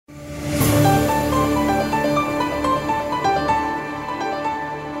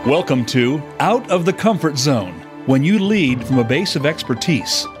Welcome to Out of the Comfort Zone. When you lead from a base of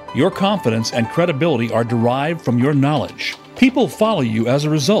expertise, your confidence and credibility are derived from your knowledge. People follow you as a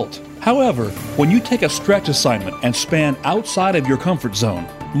result. However, when you take a stretch assignment and span outside of your comfort zone,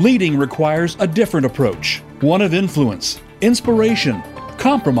 leading requires a different approach, one of influence, inspiration,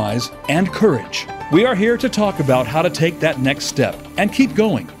 compromise, and courage. We are here to talk about how to take that next step and keep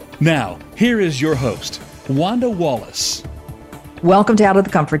going. Now, here is your host, Wanda Wallace. Welcome to Out of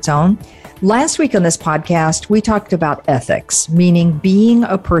the Comfort Zone. Last week on this podcast, we talked about ethics, meaning being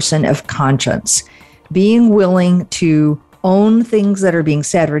a person of conscience, being willing to own things that are being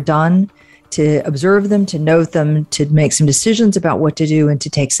said or done, to observe them, to note them, to make some decisions about what to do, and to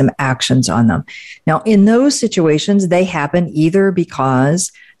take some actions on them. Now, in those situations, they happen either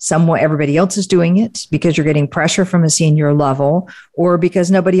because everybody else is doing it, because you're getting pressure from a senior level, or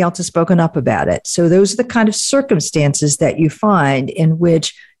because nobody else has spoken up about it. So those are the kind of circumstances that you find in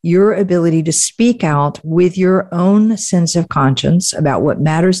which your ability to speak out with your own sense of conscience about what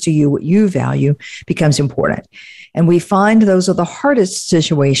matters to you, what you value, becomes important. And we find those are the hardest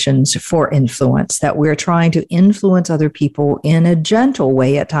situations for influence, that we're trying to influence other people in a gentle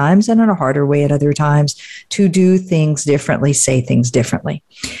way at times and in a harder way at other times to do things differently, say things differently.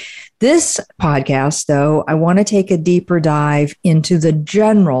 This podcast, though, I want to take a deeper dive into the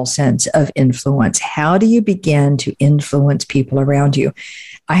general sense of influence. How do you begin to influence people around you?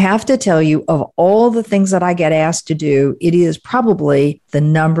 I have to tell you, of all the things that I get asked to do, it is probably the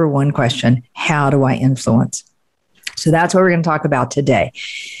number one question: how do I influence? So that's what we're going to talk about today.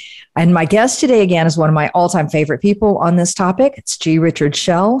 And my guest today, again, is one of my all-time favorite people on this topic. It's G. Richard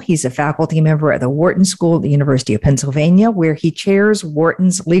Schell. He's a faculty member at the Wharton School at the University of Pennsylvania, where he chairs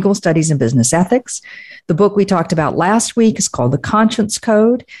Wharton's Legal Studies and Business Ethics. The book we talked about last week is called The Conscience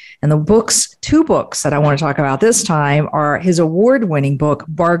Code. And two books that I want to talk about this time are his award-winning book,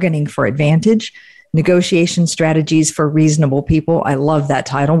 Bargaining for Advantage: Negotiation Strategies for Reasonable People. I love that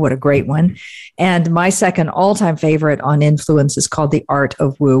title. What a great one. And my second all-time favorite on influence is called The Art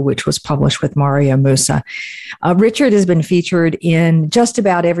of Woo, which was published with Mario Musa. Richard has been featured in just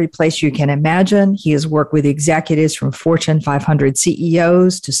about every place you can imagine. He has worked with executives from Fortune 500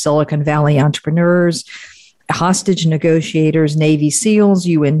 CEOs to Silicon Valley entrepreneurs, hostage negotiators, Navy SEALs,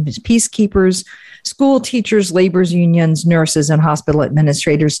 UN peacekeepers, school teachers, labor unions, nurses, and hospital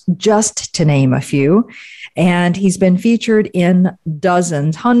administrators, just to name a few. And he's been featured in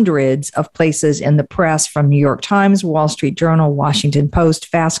dozens, hundreds of places in the press, from New York Times, Wall Street Journal, Washington Post,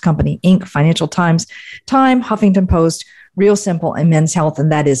 Fast Company, Inc., Financial Times, Time, Huffington Post, Real Simple, and Men's Health.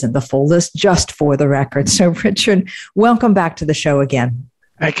 And that isn't the full list, just for the record. So, Richard, welcome back to the show again.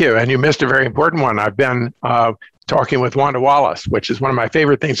 Thank you. And you missed a very important one. I've been talking with Wanda Wallace, which is one of my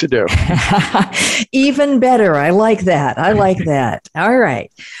favorite things to do. Even better. I like that. All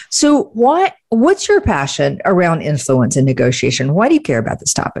right. So what's your passion around influence and negotiation? Why do you care about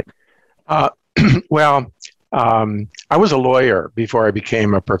this topic? Well, I was a lawyer before I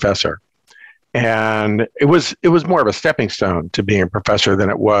became a professor. And it was more of a stepping stone to being a professor than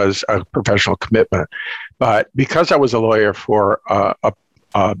it was a professional commitment. But because I was a lawyer for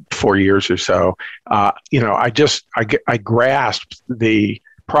 4 years or so, I grasped the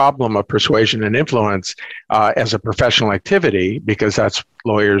problem of persuasion and influence as a professional activity, because that's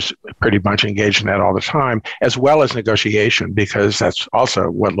lawyers pretty much engage in that all the time, as well as negotiation, because that's also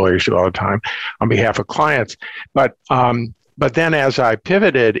what lawyers do all the time on behalf of clients. But then as I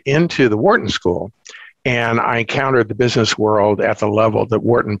pivoted into the Wharton School and I encountered the business world at the level that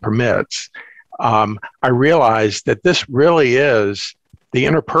Wharton permits, I realized that this really is the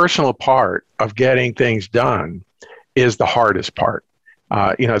interpersonal part of getting things done is the hardest part.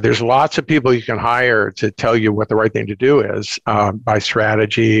 There's lots of people you can hire to tell you what the right thing to do is by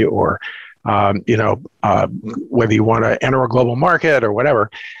strategy, or, whether you want to enter a global market or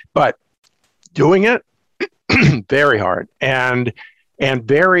whatever. But doing it, very hard and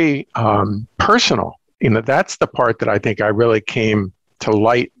very personal. That's the part that I think I really came to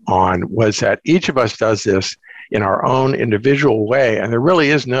light on, was that each of us does this in our own individual way. And there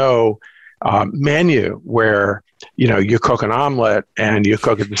really is no menu where, you cook an omelet and you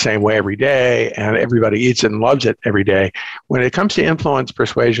cook it the same way every day and everybody eats it and loves it every day. When it comes to influence,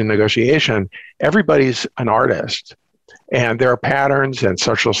 persuasion, negotiation, everybody's an artist. And there are patterns and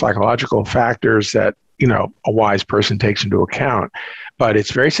social psychological factors that, a wise person takes into account. But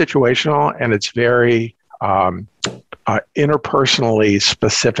it's very situational and it's very interpersonally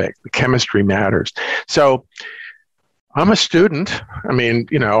specific. The chemistry matters. So I'm a student.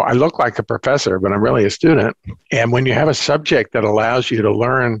 I look like a professor, but I'm really a student. And when you have a subject that allows you to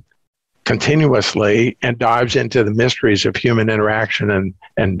learn continuously and dives into the mysteries of human interaction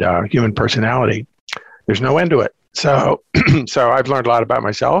and human personality. There's no end to it. So, so I've learned a lot about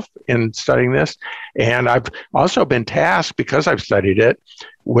myself in studying this, and I've also been tasked, because I've studied it,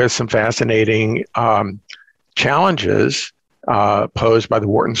 with some fascinating challenges posed by the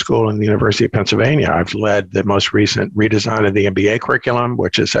Wharton School and the University of Pennsylvania. I've led the most recent redesign of the MBA curriculum,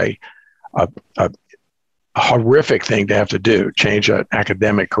 which is a horrific thing to have to do, change an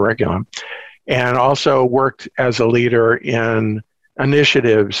academic curriculum, and also worked as a leader in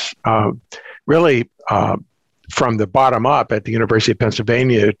initiatives really from the bottom up at the University of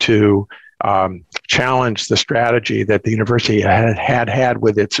Pennsylvania to challenge the strategy that the university had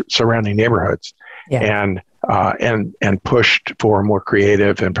with its surrounding neighborhoods, and pushed for a more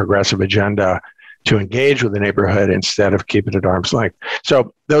creative and progressive agenda to engage with the neighborhood instead of keep it at arm's length.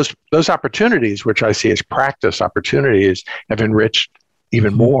 So those opportunities, which I see as practice opportunities, have enriched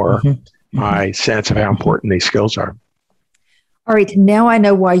even more my sense of how important these skills are. All right, now I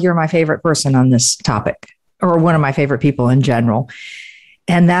know why you're my favorite person on this topic, or one of my favorite people in general.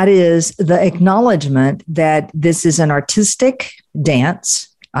 And that is the acknowledgement that this is an artistic dance.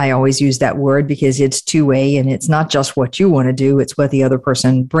 I always use that word because it's two-way, and it's not just what you want to do, it's what the other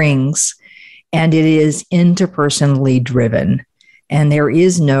person brings. And it is interpersonally driven. And there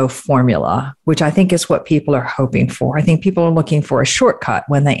is no formula, which I think is what people are hoping for. I think people are looking for a shortcut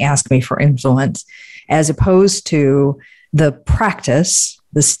when they ask me for influence, as opposed to the practice,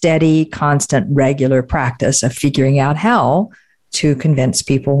 the steady, constant, regular practice of figuring out how to convince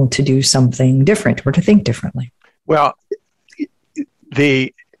people to do something different or to think differently. Well,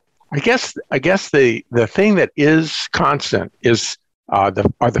 I guess the thing that is constant is are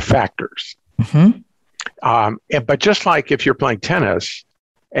the factors. But just like if you're playing tennis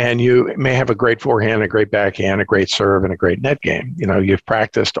and you may have a great forehand, a great backhand, a great serve, and a great net game, you've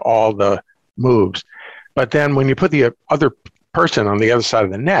practiced all the moves. But then when you put the other person on the other side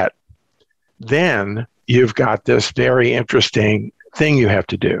of the net, then you've got this very interesting thing you have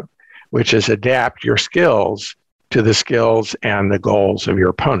to do, which is adapt your skills to the skills and the goals of your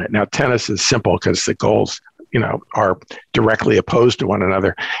opponent. Now, tennis is simple because the goals, are directly opposed to one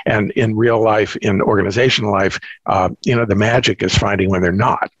another. And in real life, in organizational life, the magic is finding when they're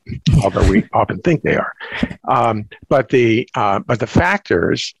not, although we often think they are. But the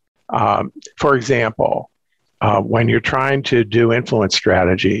factors, for example, when you're trying to do influence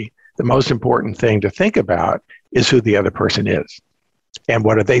strategy, the most important thing to think about is who the other person is and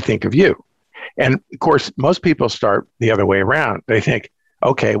what do they think of you. And of course, most people start the other way around. They think,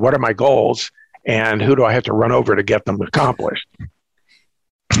 okay, what are my goals and who do I have to run over to get them accomplished?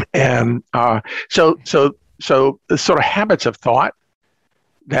 And so the sort of habits of thought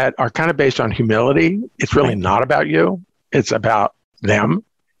that are kind of based on humility, it's really not about you, it's about them.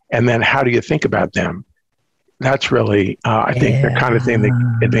 And then how do you think about them? That's really, I think, the kind of thing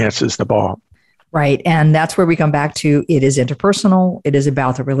that advances the ball. Right. And that's where we come back to it is interpersonal. It is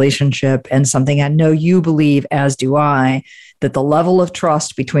about the relationship, and something I know you believe, as do I, that the level of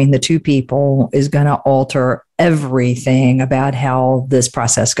trust between the two people is going to alter everything about how this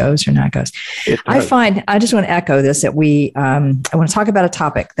process goes or not goes. I just want to echo this, that I want to talk about a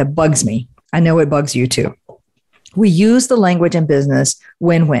topic that bugs me. I know it bugs you too. We use the language in business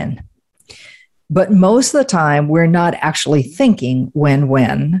win-win, but most of the time we're not actually thinking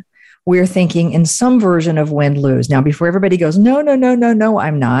win-win. We're thinking in some version of win-lose. Now, before everybody goes, no,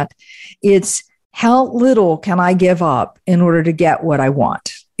 I'm not. It's how little can I give up in order to get what I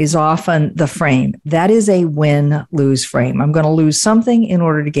want is often the frame. That is a win-lose frame. I'm going to lose something in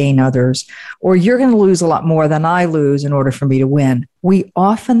order to gain others, or you're going to lose a lot more than I lose in order for me to win. We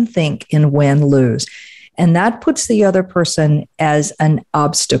often think in win-lose, and that puts the other person as an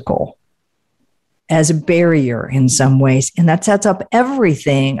obstacle, as a barrier in some ways. And that sets up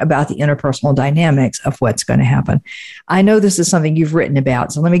everything about the interpersonal dynamics of what's going to happen. I know this is something you've written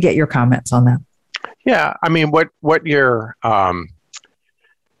about, so let me get your comments on that. Yeah, I mean, what you're,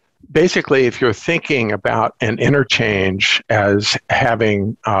 basically, if you're thinking about an interchange as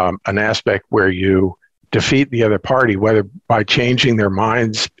having an aspect where you defeat the other party, whether by changing their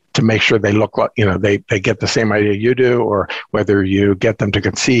minds to make sure they look like, they get the same idea you do, or whether you get them to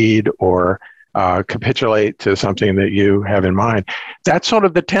concede or capitulate to something that you have in mind. That's sort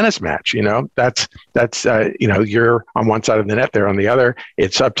of the tennis match, that's you're on one side of the net, they're on the other.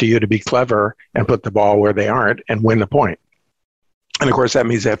 It's up to you to be clever and put the ball where they aren't and win the point. And of course, that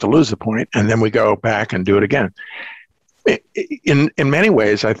means they have to lose the point, and then we go back and do it again. In many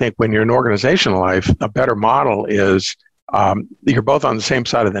ways, I think when you're in organizational life, a better model is you're both on the same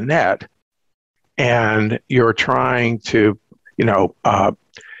side of the net, and you're trying to,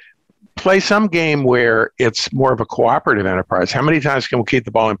 play some game where it's more of a cooperative enterprise. How many times can we keep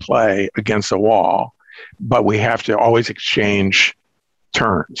the ball in play against a wall, but we have to always exchange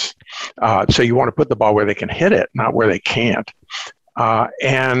turns? So you want to put the ball where they can hit it, not where they can't.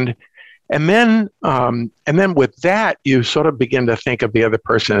 And then with that, you sort of begin to think of the other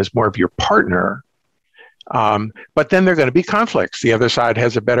person as more of your partner. But then there are going to be conflicts. The other side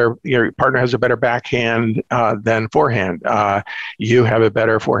your partner has a better backhand than forehand. You have a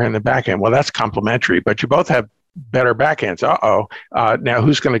better forehand than backhand. Well, that's complementary, but you both have better backhands. Now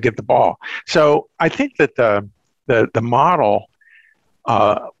who's going to get the ball? So I think that the model,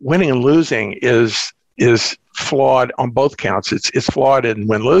 winning and losing, is flawed on both counts. It's flawed in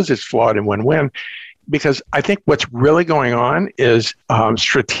win-lose. It's flawed in win-win, because I think what's really going on is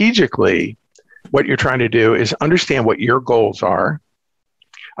strategically, what you're trying to do is understand what your goals are,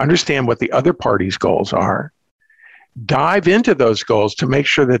 understand what the other party's goals are, dive into those goals to make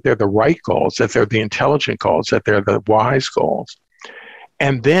sure that they're the right goals, that they're the intelligent goals, that they're the wise goals,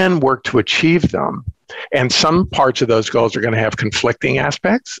 and then work to achieve them. And some parts of those goals are going to have conflicting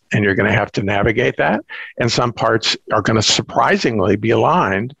aspects, and you're going to have to navigate that. And some parts are going to surprisingly be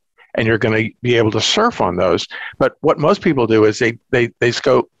aligned, and you're going to be able to surf on those. But what most people do is they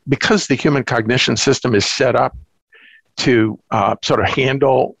go, because the human cognition system is set up to sort of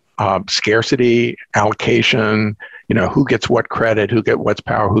handle scarcity, allocation, who gets what credit, who gets what's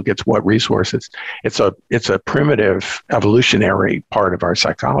power, who gets what resources. It's a primitive evolutionary part of our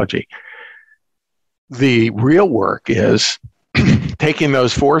psychology. The real work is taking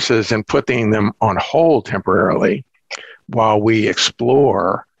those forces and putting them on hold temporarily while we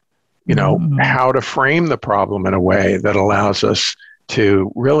explore how to frame the problem in a way that allows us to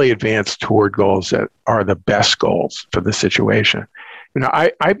really advance toward goals that are the best goals for the situation.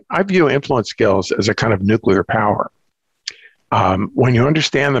 I view influence skills as a kind of nuclear power. When you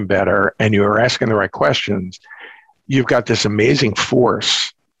understand them better and you are asking the right questions, you've got this amazing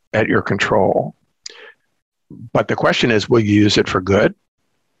force at your control. But the question is, will you use it for good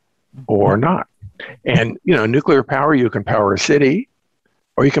or not? And, nuclear power, you can power a city,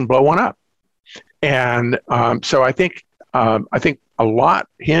 or you can blow one up. And so I think a lot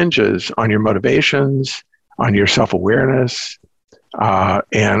hinges on your motivations, on your self-awareness,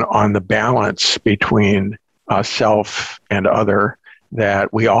 and on the balance between self and other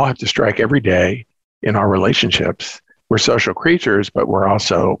that we all have to strike every day in our relationships. We're social creatures, but we're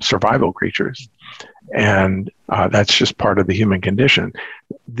also survival creatures. And that's just part of the human condition.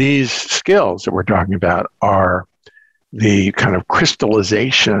 These skills that we're talking about are the kind of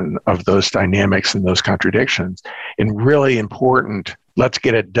crystallization of those dynamics and those contradictions in really important, let's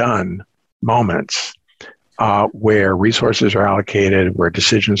get it done moments where resources are allocated, where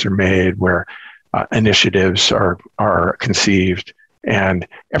decisions are made, where initiatives are conceived, and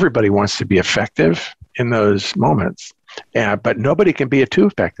everybody wants to be effective in those moments. But nobody can be too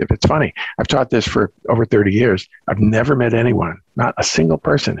effective. It's funny. I've taught this for over 30 years. I've never met anyone, not a single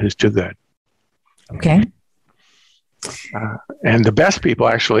person, who's too good. Okay. And the best people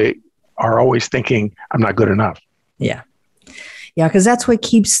actually are always thinking, I'm not good enough. Yeah. Yeah, because that's what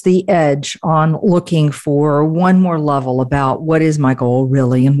keeps the edge on looking for one more level about what is my goal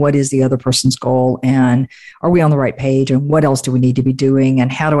really, and what is the other person's goal, and are we on the right page, and what else do we need to be doing,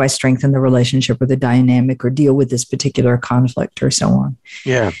 and how do I strengthen the relationship or the dynamic or deal with this particular conflict or so on.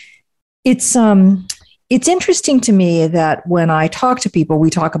 Yeah. It's interesting to me that when I talk to people, we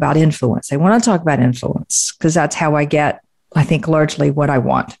talk about influence. They want to talk about influence because that's how I get, I think, largely what I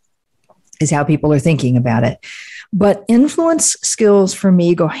want, is how people are thinking about it. But influence skills for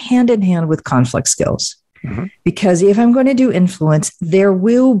me go hand in hand with conflict skills. Mm-hmm. Because if I'm going to do influence, there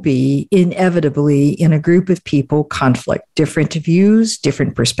will be inevitably in a group of people conflict, different views,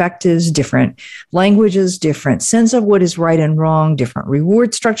 different perspectives, different languages, different sense of what is right and wrong, different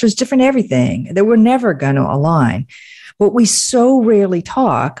reward structures, different everything that we're never going to align. But we so rarely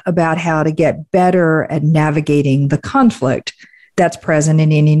talk about how to get better at navigating the conflict that's present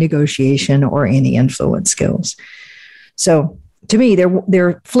in any negotiation or any influence skills. So to me,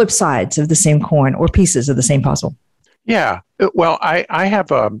 they're flip sides of the same coin or pieces of the same puzzle. Yeah. Well, I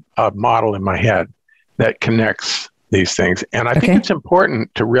have a model in my head that connects these things. And I think it's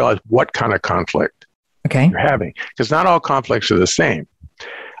important to realize what kind of conflict you're having, because not all conflicts are the same.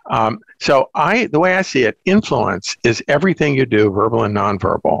 So the way I see it, influence is everything you do, verbal and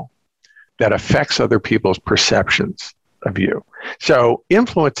nonverbal, that affects other people's perceptions of you. So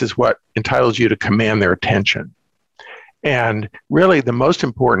influence is what entitles you to command their attention. And really the most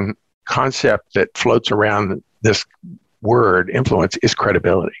important concept that floats around this word influence is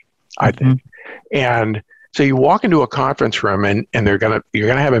credibility, I think. And so you walk into a conference room and you're going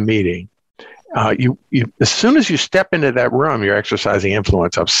to have a meeting, as soon as you step into that room, you're exercising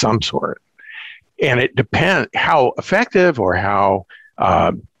influence of some sort. And it depends how effective or how,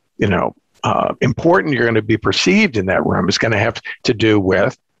 important you're going to be perceived in that room is going to have to do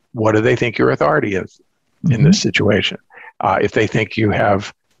with what do they think your authority is in this situation. If they think you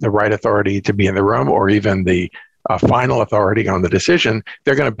have the right authority to be in the room or even the final authority on the decision,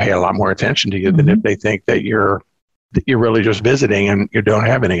 they're going to pay a lot more attention to you than if they think that you're really just visiting and you don't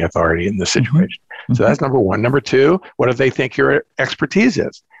have any authority in this situation. So that's number one. Number two, what do they think your expertise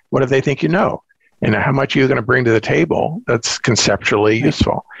is? What do they think you know? And how much are you going to bring to the table that's conceptually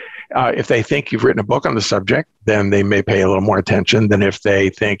useful? If they think you've written a book on the subject, then they may pay a little more attention than if they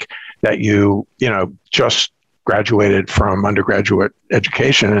think that you just graduated from undergraduate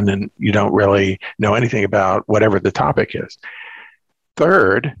education and then you don't really know anything about whatever the topic is.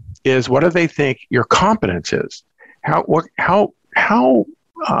 Third is, what do they think your competence is? How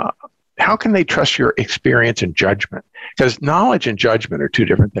can they trust your experience and judgment? Because knowledge and judgment are two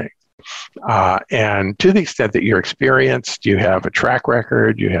different things. And to the extent that you're experienced, you have a track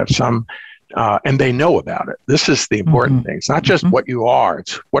record, you have some, and they know about it. This is the important thing. It's not just what you are,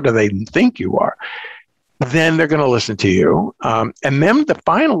 it's what do they think you are. Then they're going to listen to you. And then the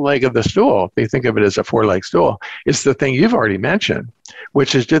final leg of the stool, if they think of it as a 4-leg stool, is the thing you've already mentioned,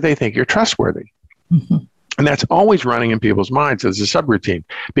 which is, do they think you're trustworthy? And that's always running in people's minds as a subroutine,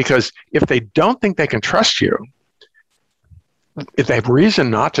 because if they don't think they can trust you, if they have reason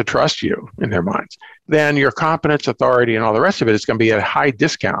not to trust you in their minds, then your competence, authority, and all the rest of it is going to be at a high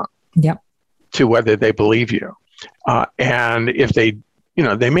discount to whether they believe you. And if they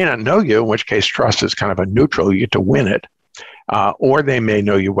may not know you, in which case trust is kind of a neutral, you get to win it. Or they may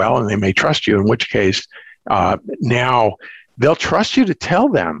know you well and they may trust you, in which case now they'll trust you to tell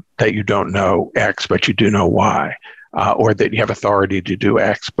them that you don't know X, but you do know Y, or that you have authority to do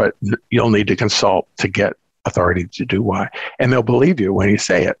X, but you'll need to consult to get authority to do Y. And they'll believe you when you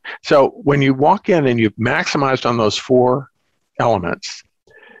say it. So when you walk in and you've maximized on those 4 elements,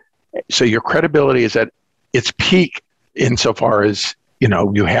 so your credibility is at its peak insofar as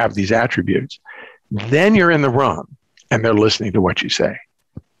you have these attributes, then you're in the room and they're listening to what you say.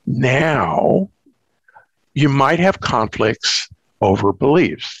 Now, you might have conflicts over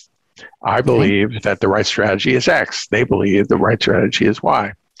beliefs. I believe that the right strategy is X. They believe the right strategy is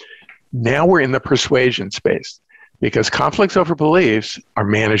Y. Now we're in the persuasion space, because conflicts over beliefs are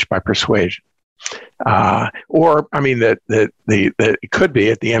managed by persuasion. That it could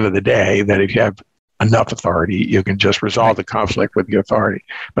be at the end of the day that if you have enough authority, you can just resolve the conflict with the authority.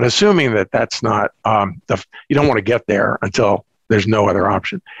 But assuming that that's not, you don't want to get there until there's no other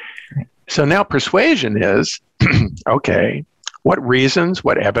option. Right. So now persuasion is, okay, what reasons,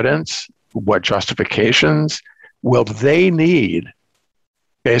 what evidence, what justifications will they need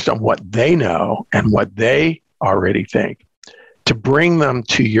based on what they know and what they already think to bring them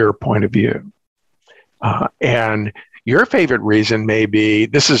to your point of view? And your favorite reason may be,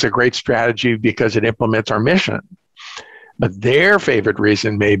 this is a great strategy because it implements our mission. But their favorite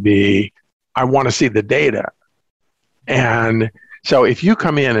reason may be, I want to see the data. And so if you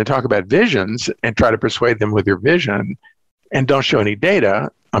come in and talk about visions and try to persuade them with your vision and don't show any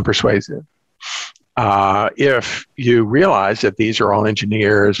data, unpersuasive. If you realize that these are all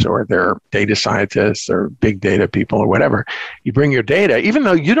engineers or they're data scientists or big data people or whatever, you bring your data, even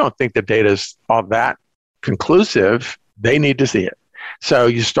though you don't think the data is all that conclusive, they need to see it. So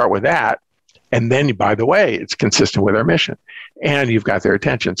you start with that. And then, by the way, it's consistent with our mission. And you've got their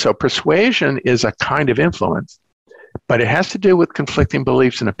attention. So persuasion is a kind of influence, but it has to do with conflicting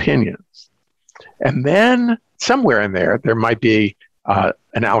beliefs and opinions. And then somewhere in there might be an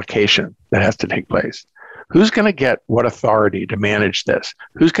allocation that has to take place. Who's going to get what authority to manage this?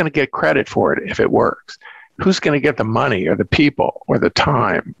 Who's going to get credit for it if it works? Who's going to get the money or the people or the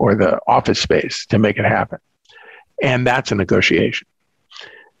time or the office space to make it happen? And that's a negotiation.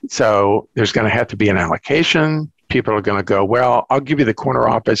 So there's going to have to be an allocation. People are going to go, well, I'll give you the corner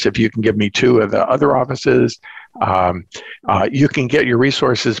office if you can give me 2 of the other offices. You can get your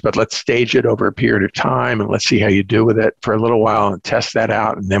resources, but let's stage it over a period of time and let's see how you do with it for a little while and test that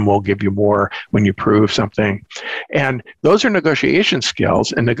out. And then we'll give you more when you prove something. And those are negotiation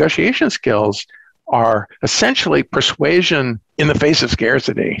skills. And negotiation skills are essentially persuasion in the face of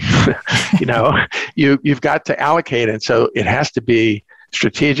scarcity. You've got to allocate it. So it has to be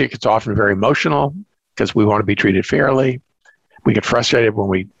strategic. It's often very emotional because we want to be treated fairly. We get frustrated when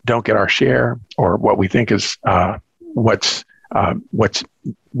we don't get our share or what we think is what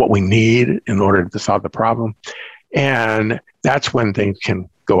we need in order to solve the problem. And that's when things can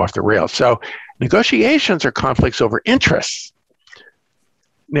go off the rails. So negotiations are conflicts over interests.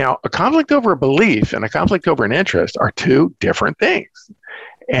 Now, a conflict over a belief and a conflict over an interest are two different things.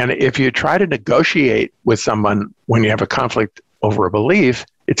 And if you try to negotiate with someone when you have a conflict over a belief,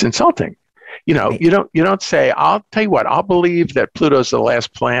 it's insulting. You know, Right. you don't say, I'll tell you what, I'll believe that Pluto's the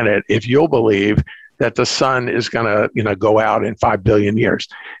last planet if you'll believe that the sun is going to, go out in 5 billion years.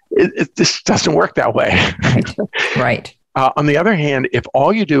 This doesn't work that way. Right. Right. On the other hand, if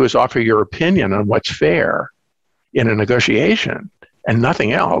all you do is offer your opinion on what's fair in a negotiation and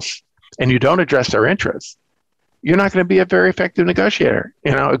nothing else, and you don't address their interests, you're not going to be a very effective negotiator.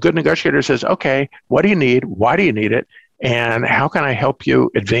 A good negotiator says, okay, what do you need? Why do you need it? And how can I help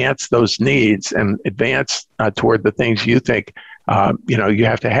you advance those needs and advance toward the things you think you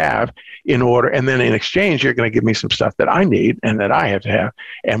have to have in order. And then in exchange, you're going to give me some stuff that I need and that I have to have.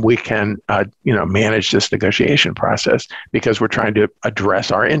 And we can, manage this negotiation process because we're trying to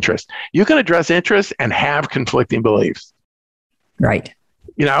address our interests. You can address interests and have conflicting beliefs. Right.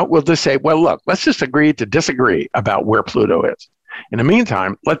 We'll just say, well, look, let's just agree to disagree about where Pluto is. In the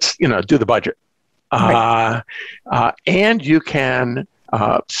meantime, let's, do the budget. Right. And you can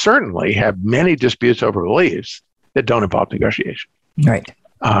certainly have many disputes over beliefs that don't involve negotiation. Right.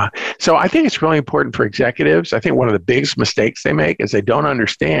 So I think it's really important for executives. I think one of the biggest mistakes they make is they don't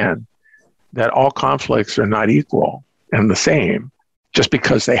understand that all conflicts are not equal and the same just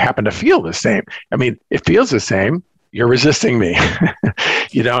because they happen to feel the same. I mean, it feels the same. You're resisting me.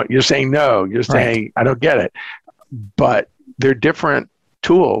 You're saying no. You're saying, right. I don't get it. But they're different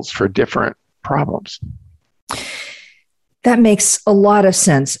tools for different problems. That makes a lot of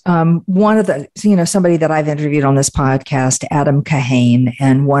sense. One of the, somebody that I've interviewed on this podcast, Adam Kahane,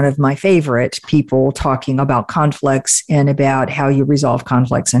 and one of my favorite people talking about conflicts and about how you resolve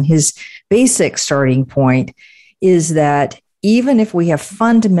conflicts. And his basic starting point is that even if we have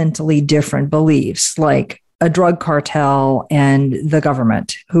fundamentally different beliefs, like a drug cartel and the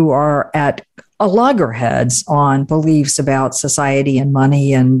government, who are at loggerheads on beliefs about society and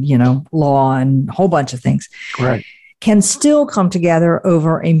money and, law and a whole bunch of things. Right. Can still come together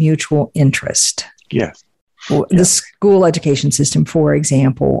over a mutual interest. Yes. The school education system, for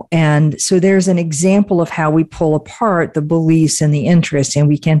example. And so there's an example of how we pull apart the beliefs and the interests, and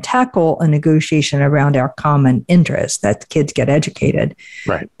we can tackle a negotiation around our common interest that kids get educated,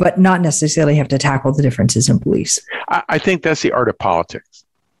 right? But not necessarily have to tackle the differences in beliefs. I think that's the art of politics,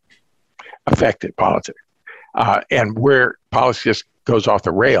 effective politics. And where politics just goes off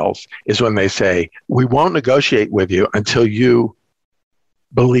the rails is when they say, we won't negotiate with you until you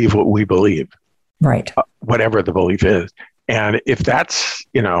believe what we believe. Right. Whatever the belief is. And if that's,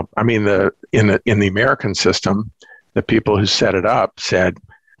 in the American system, the people who set it up said,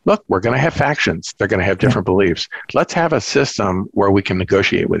 look, we're going to have factions. They're going to have different beliefs. Let's have a system where we can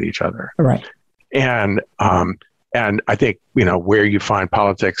negotiate with each other. Right. And I think, where you find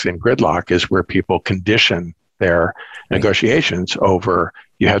politics in gridlock is where people condition their negotiations over,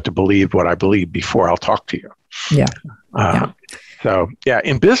 you have to believe what I believe before I'll talk to you. Yeah. So,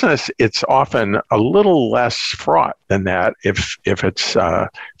 in business, it's often a little less fraught than that if it's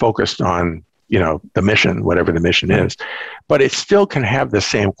focused on, the mission, whatever the mission is. But it still can have the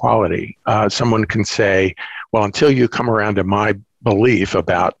same quality. Someone can say, well, until you come around to my belief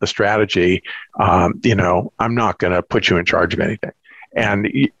about the strategy, I'm not going to put you in charge of anything.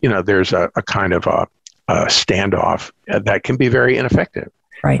 And, there's a kind of a standoff that can be very ineffective.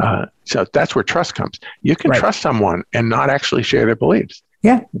 Right. So that's where trust comes. You can trust someone and not actually share their beliefs.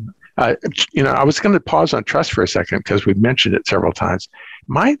 Yeah. I was going to pause on trust for a second because we've mentioned it several times.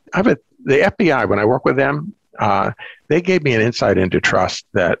 The FBI, when I work with them, they gave me an insight into trust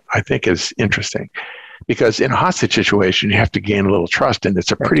that I think is interesting. Because in a hostage situation, you have to gain a little trust, and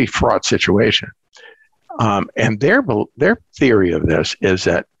it's a pretty fraught situation. And their theory of this is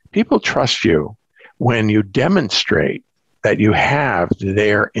that people trust you when you demonstrate that you have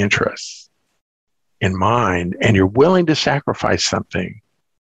their interests in mind and you're willing to sacrifice something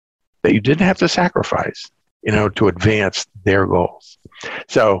that you didn't have to sacrifice, to advance their goals.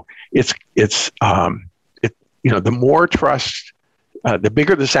 So it's the more trust, the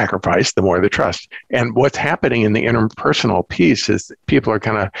bigger the sacrifice, the more the trust. And what's happening in the interpersonal piece is people are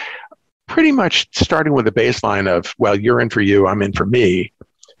kind of pretty much starting with a baseline of, well, you're in for you, I'm in for me.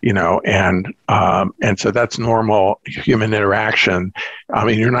 And so that's normal human interaction. I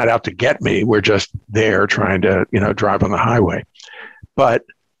mean, you're not out to get me. We're just there trying to, drive on the highway. But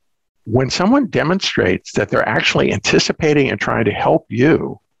when someone demonstrates that they're actually anticipating and trying to help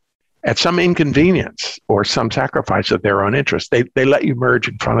you at some inconvenience or some sacrifice of their own interest, they let you merge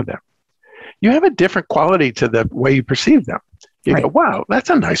in front of them. You have a different quality to the way you perceive them. You go, wow,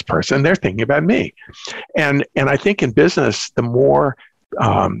 that's a nice person. They're thinking about me. And I think in business, the more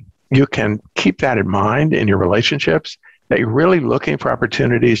you can keep that in mind in your relationships, that you're really looking for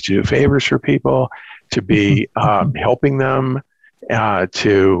opportunities to do favors for people, to be helping them,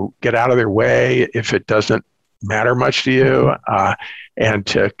 to get out of their way if it doesn't matter much to you, and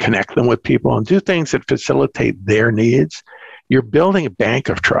to connect them with people and do things that facilitate their needs. You're building a bank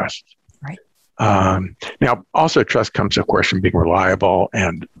of trust. Right. Now, also trust comes, of course, from being reliable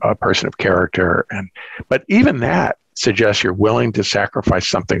and a person of character. But even that suggests you're willing to sacrifice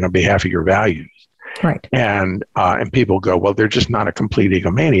something on behalf of your values. Right. And people go, well, they're just not a complete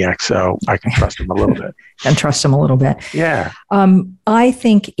egomaniac, so I can trust them a little bit. And trust them a little bit. Yeah. I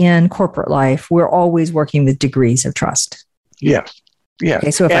think in corporate life, we're always working with degrees of trust. Yes. Yeah.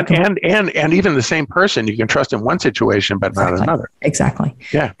 Okay, so and even the same person you can trust in one situation, but not another. Exactly.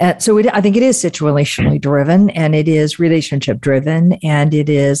 Yeah. So I think it is situationally driven, and it is relationship driven, and it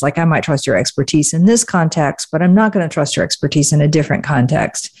is like, I might trust your expertise in this context, but I'm not going to trust your expertise in a different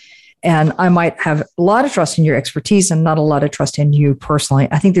context. And I might have a lot of trust in your expertise and not a lot of trust in you personally.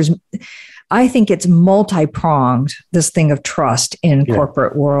 I think it's multi-pronged, this thing of trust in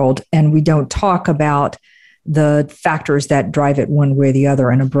corporate world, and we don't talk about the factors that drive it one way or the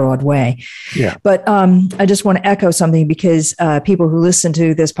other in a broad way. Yeah. But I just want to echo something, because people who listen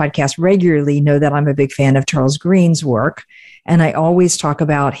to this podcast regularly know that I'm a big fan of Charles Green's work. And I always talk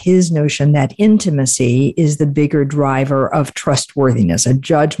about his notion that intimacy is the bigger driver of trustworthiness, a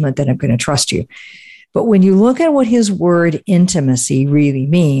judgment that I'm going to trust you. But when you look at what his word intimacy really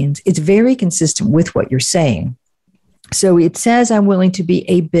means, it's very consistent with what you're saying. So it says, I'm willing to be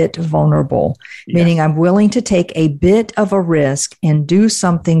a bit vulnerable, meaning I'm willing to take a bit of a risk and do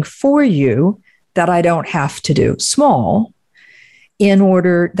something for you that I don't have to do, small, in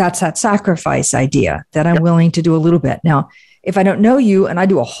order, that's that sacrifice idea, that I'm willing to do a little bit. Now, if I don't know you and I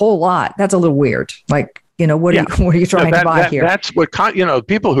do a whole lot, that's a little weird. Like, what are you trying to buy here? That's what,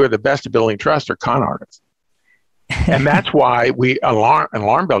 people who are the best at building trust are con artists. And that's why an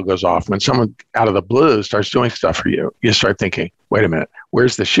alarm bell goes off when someone out of the blue starts doing stuff for you. You start thinking, wait a minute,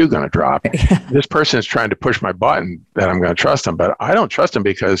 where's the shoe going to drop? This person is trying to push my button that I'm going to trust them, but I don't trust them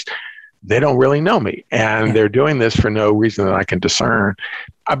because they don't really know me. And they're doing this for no reason that I can discern.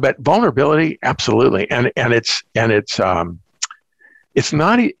 But vulnerability, absolutely. And it's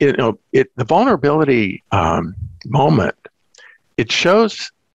not, the vulnerability moment, it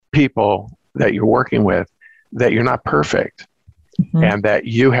shows people that you're working with that you're not perfect, and that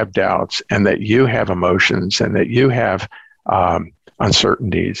you have doubts, and that you have emotions, and that you have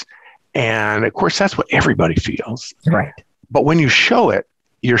uncertainties. And of course, that's what everybody feels. Right. But when you show it,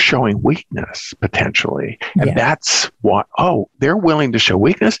 you're showing weakness potentially. And that's what, they're willing to show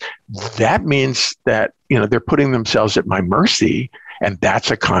weakness. That means that, they're putting themselves at my mercy. And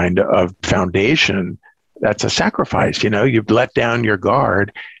that's a kind of foundation. That's a sacrifice. You've let down your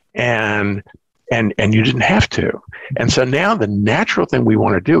guard, and you didn't have to. And so now the natural thing we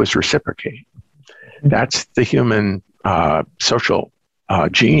want to do is reciprocate. That's the human social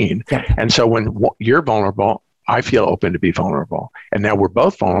gene. Yeah. And so when you're vulnerable, I feel open to be vulnerable. And now we're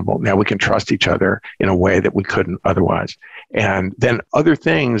both vulnerable. Now we can trust each other in a way that we couldn't otherwise. And then other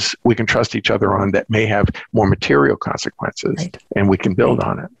things we can trust each other on that may have more material consequences, and we can build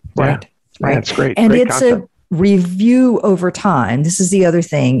on it. Right. Yeah. Right. That's great. And great it's concept. a review over time. This is the other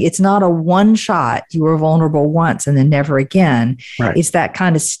thing. It's not a one shot. You were vulnerable once and then never again. Right. It's that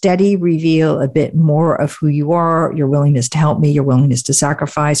kind of steady reveal, a bit more of who you are, your willingness to help me, your willingness to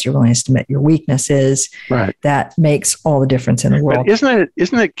sacrifice, your willingness to meet your weaknesses. Right. That makes all the difference in the world. But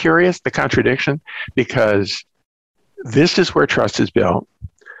isn't it curious, the contradiction? Because this is where trust is built.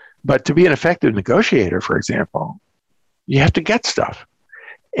 But to be an effective negotiator, for example, you have to get stuff.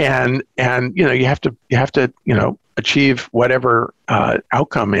 And you have to achieve whatever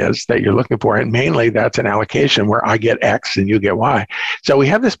outcome is that you're looking for, and mainly that's an allocation where I get X and you get Y. So we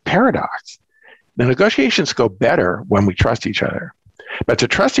have this paradox. The negotiations go better when we trust each other, but to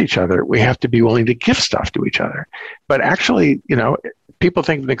trust each other, we have to be willing to give stuff to each other. But actually, people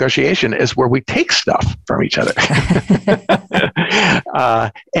think negotiation is where we take stuff from each other,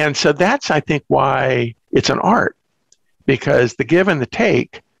 and so that's, I think, why it's an art. Because the give and the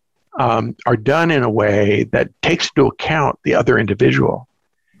take are done in a way that takes into account the other individual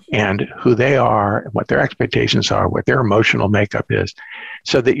and who they are, and what their expectations are, what their emotional makeup is,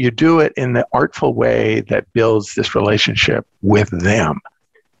 so that you do it in the artful way that builds this relationship with them.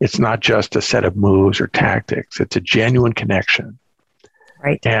 It's not just a set of moves or tactics. It's a genuine connection.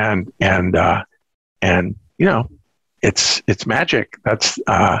 Right. And it's magic. That's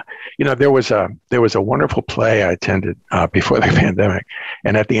there was a wonderful play I attended before the pandemic,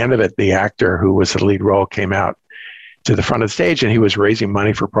 and at the end of it, the actor who was the lead role came out, to the front of the stage, and he was raising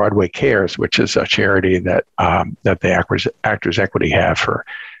money for Broadway Cares, which is a charity that the Actors Equity have for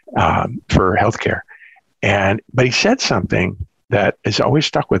healthcare. But he said something that has always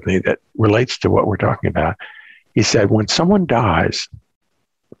stuck with me that relates to what we're talking about. He said, when someone dies,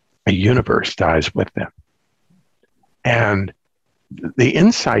 a universe dies with them. And the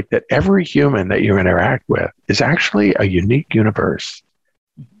insight that every human that you interact with is actually a unique universe.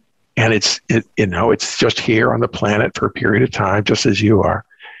 And it's just here on the planet for a period of time, just as you are.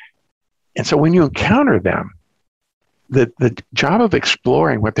 And so when you encounter them, the job of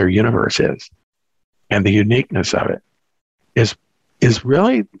exploring what their universe is and the uniqueness of it is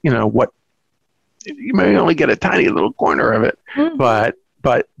really, what you may only get a tiny little corner of it,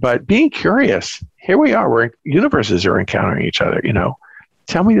 but being curious, here we are, where universes are encountering each other,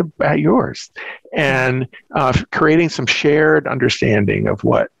 tell me about yours, and creating some shared understanding of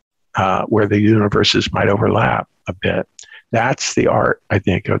where the universes might overlap a bit. That's the art, I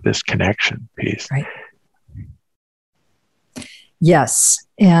think, of this connection piece. Right. Yes.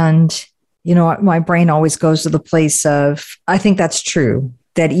 And, my brain always goes to the place of, I think that's true,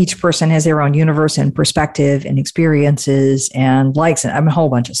 that each person has their own universe and perspective and experiences and likes and a whole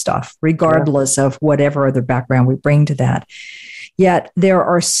bunch of stuff, regardless of whatever other background we bring to that. Yet there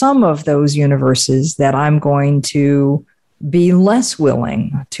are some of those universes that I'm going to be less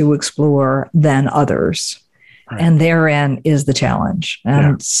willing to explore than others. Right. And therein is the challenge.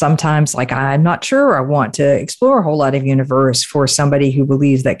 And sometimes, I'm not sure I want to explore a whole lot of universe for somebody who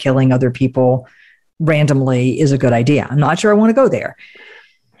believes that killing other people randomly is a good idea. I'm not sure I want to go there.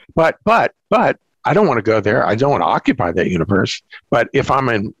 But I don't want to go there. I don't want to occupy that universe. But if I'm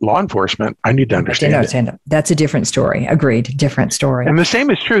in law enforcement, I need to understand it. That's a different story. Agreed. Different story. And the same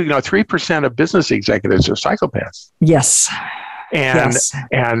is true. 3% of business executives are psychopaths. Yes.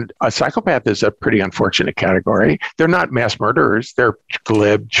 And a psychopath is a pretty unfortunate category. They're not mass murderers. They're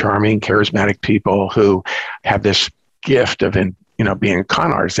glib, charming, charismatic people who have this gift of being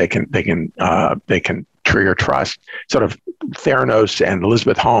con artists. They can trigger trust. Sort of Theranos and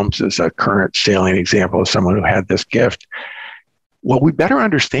Elizabeth Holmes is a current salient example of someone who had this gift. Well, we better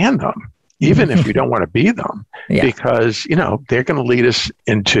understand them, even if we don't want to be them, because, they're going to lead us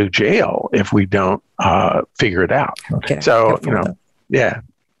into jail if we don't figure it out. Okay. So,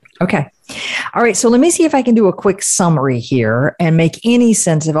 Okay. All right. So let me see if I can do a quick summary here and make any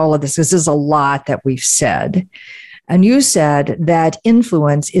sense of all of this. This is a lot that we've said. And you said that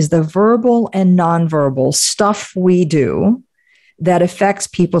influence is the verbal and nonverbal stuff we do that affects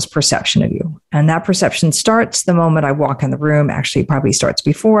people's perception of you. And that perception starts the moment I walk in the room. Actually, it probably starts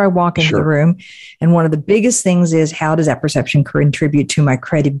before I walk into the room. And one of the biggest things is, how does that perception contribute to my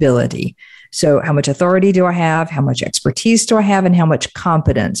credibility? So how much authority do I have? How much expertise do I have? And how much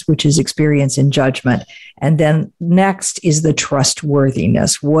competence, which is experience and judgment. And then next is the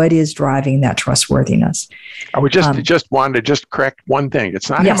trustworthiness. What is driving that trustworthiness? I would just wanted to correct one thing. It's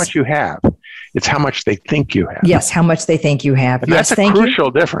not how much you have. It's how much they think you have. Yes, how much they think you have. And that's a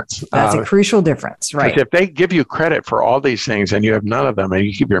crucial difference. That's a crucial difference, right? If they give you credit for all these things and you have none of them and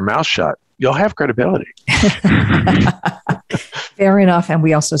you keep your mouth shut, you'll have credibility. Fair enough. And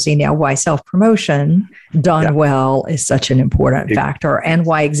we also see now why self-promotion done well is such an important factor, and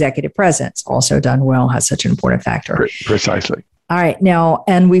why executive presence also done well has such an important factor. Precisely. All right. Now,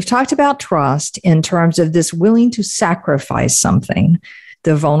 and we've talked about trust in terms of this willing to sacrifice something,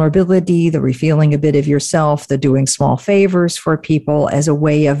 the vulnerability, the revealing a bit of yourself, the doing small favors for people as a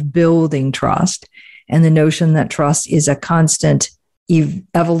way of building trust, and the notion that trust is a constant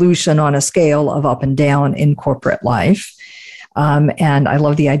evolution on a scale of up and down in corporate life. And I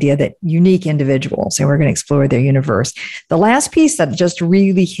love the idea that unique individuals, and we're going to explore their universe. The last piece that just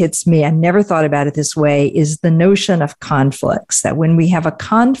really hits me, I never thought about it this way, is the notion of conflicts, that when we have a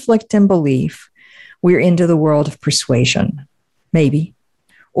conflict in belief, we're into the world of persuasion, maybe,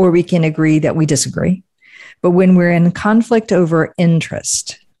 or we can agree that we disagree. But when we're in conflict over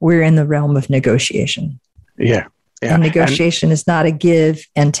interest, we're in the realm of negotiation. Yeah. And negotiation is not a give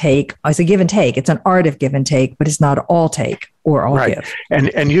and take. It's a give and take. It's an art of give and take, but it's not all take or all give.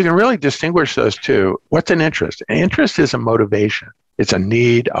 And you can really distinguish those two. What's an interest? An interest is a motivation. It's a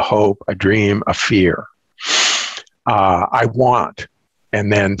need, a hope, a dream, a fear. I want,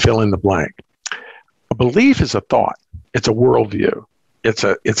 and then fill in the blank. A belief is a thought. It's a worldview. It's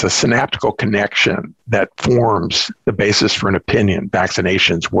a synaptical connection that forms the basis for an opinion.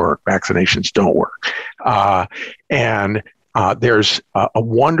 Vaccinations work. Vaccinations don't work. And there's a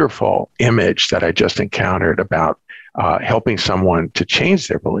wonderful image that I just encountered about helping someone to change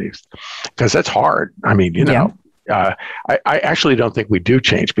their beliefs, because that's hard. I mean, I actually don't think we do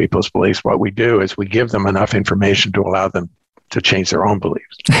change people's beliefs. What we do is we give them enough information to allow them to change their own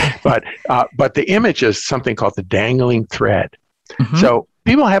beliefs. But the image is something called the dangling thread. Mm-hmm. So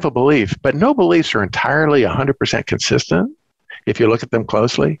people have a belief, but no beliefs are entirely 100% consistent if you look at them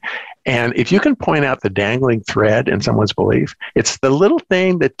closely. And if you can point out the dangling thread in someone's belief, it's the little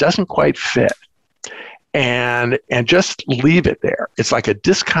thing that doesn't quite fit. And just leave it there. It's like a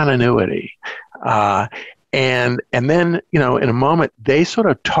discontinuity. And then, in a moment, they sort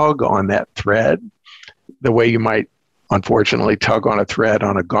of tug on that thread the way you might, unfortunately, tug on a thread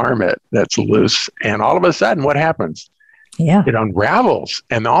on a garment that's loose. And all of a sudden, what happens? Yeah. It unravels.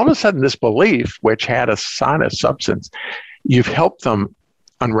 And all of a sudden, this belief, which had a sonnet substance, you've helped them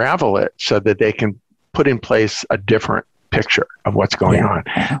unravel it so that they can put in place a different picture of what's going on.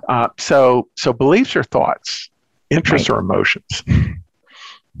 So beliefs are thoughts, interests are emotions.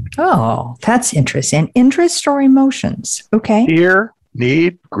 Oh, that's interesting. Interests or emotions. Okay. Fear,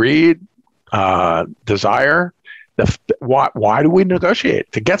 need, greed, desire. Why do we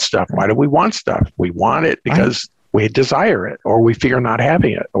negotiate to get stuff? Why do we want stuff? We want it because we desire it, or we fear not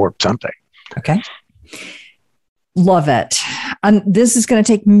having it, or something. Okay. Love it. And this is going to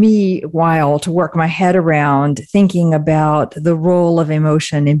take me a while to work my head around thinking about the role of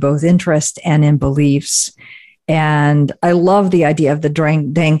emotion in both interest and in beliefs. And I love the idea of the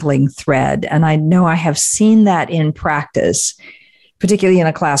dangling thread. And I know I have seen that in practice, particularly in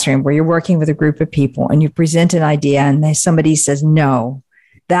a classroom where you're working with a group of people and you present an idea and somebody says, no,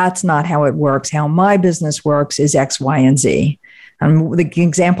 that's not how it works. How my business works is X, Y, and Z. And the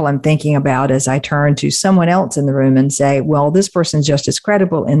example I'm thinking about is I turn to someone else in the room and say, well, this person's just as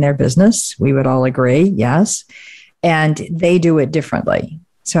credible in their business. We would all agree, yes. And they do it differently.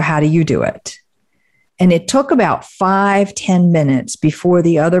 So how do you do it? And it took about 5-10 minutes before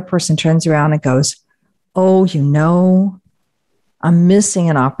the other person turns around and goes, oh, I'm missing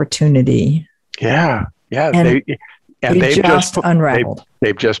an opportunity. Yeah. And they've just unraveled.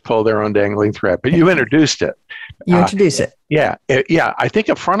 They've just pulled their own dangling thread, but you introduced it. You introduce it. Yeah. I think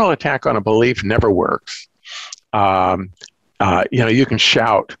a frontal attack on a belief never works. You can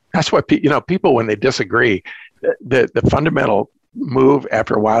shout. That's what people, when they disagree, the fundamental move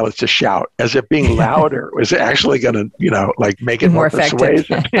after a while is to shout, as if being louder was actually going to, make it more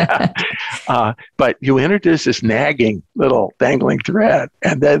persuasive. But you introduce this nagging little dangling thread,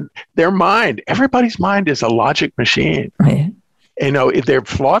 and then everybody's mind is a logic machine. Right. They're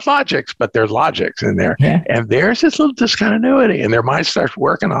flawed logics, but they're logics in there. Yeah. And there's this little discontinuity, and their mind starts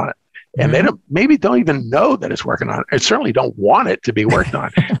working on it. And they don't even know that it's working on it. They certainly don't want it to be worked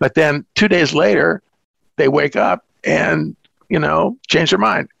on. But then 2 days later, they wake up and, change their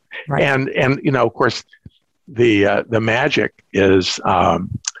mind. Right. And of course, the magic is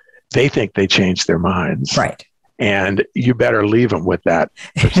they think they changed their minds. Right. And you better leave them with that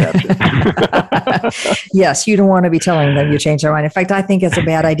perception. Yes, you don't want to be telling them you changed their mind. In fact, I think it's a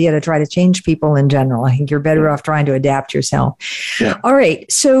bad idea to try to change people in general. I think you're better off trying to adapt yourself. Yeah. All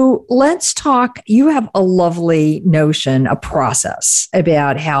right. So let's talk. You have a lovely notion, a process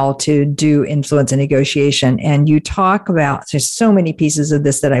about how to do influence and negotiation. And you talk about, there's so many pieces of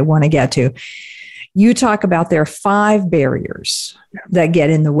this that I want to get to. You talk about there are 5 barriers that get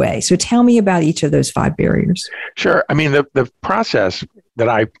in the way. So tell me about each of those 5 barriers. Sure. I mean, the process that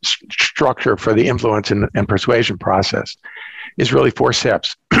I structure for the influence and persuasion process is really 4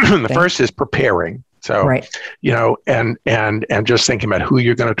 steps. The first is preparing. So, and just thinking about who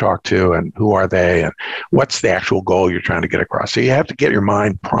you're going to talk to and who are they and what's the actual goal you're trying to get across. So you have to get your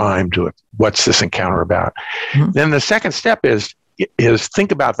mind primed to it. What's this encounter about? Mm-hmm. Then the second step is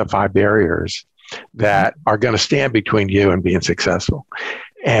think about the 5 barriers that are going to stand between you and being successful.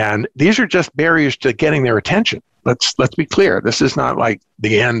 And these are just barriers to getting their attention. Let's be clear. This is not like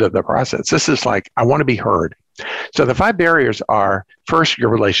the end of the process. This is like, I want to be heard. So the 5 barriers are, first, your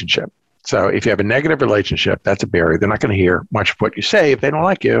relationship. So if you have a negative relationship, that's a barrier. They're not going to hear much of what you say if they don't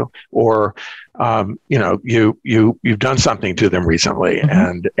like you, or you've done something to them recently,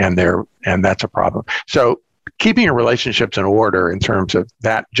 and that's a problem. So keeping your relationships in order in terms of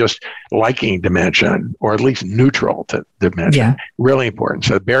that just liking dimension, or at least neutral to dimension, really important.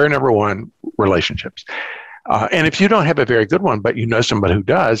 So barrier number 1, relationships. And if you don't have a very good one, but you know somebody who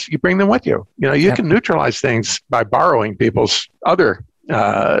does, you bring them with you. You can neutralize things by borrowing people's other,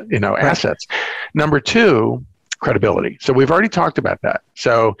 assets. Number 2, credibility. So we've already talked about that.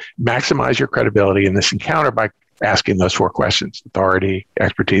 So maximize your credibility in this encounter by asking those 4 questions: authority,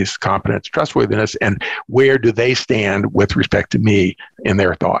 expertise, competence, trustworthiness, and where do they stand with respect to me in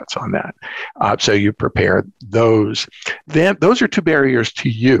their thoughts on that. So you prepare those. Then those are 2 barriers to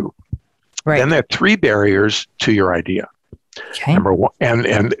you. Right. Then there are three barriers to your idea. Okay. Number one,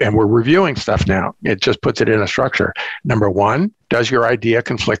 and we're reviewing stuff now. It just puts it in a structure. Number one, does your idea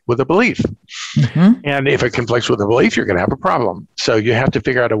conflict with a belief? Mm-hmm. And if it conflicts with a belief, you're going to have a problem. So you have to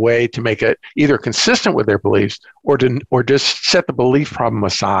figure out a way to make it either consistent with their beliefs or just set the belief problem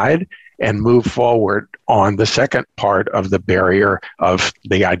aside and move forward on the second part of the barrier of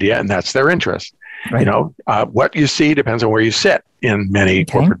the idea, and that's their interest. Right. What you see depends on where you sit in many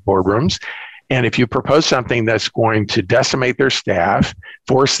corporate boardrooms. And if you propose something that's going to decimate their staff,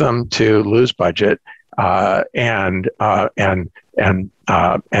 force them to lose budget, and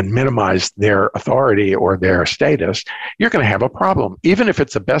minimize their authority or their status, you're going to have a problem, even if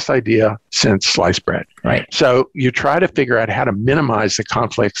it's the best idea since sliced bread. Right. So you try to figure out how to minimize the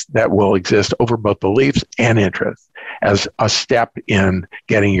conflicts that will exist over both beliefs and interests as a step in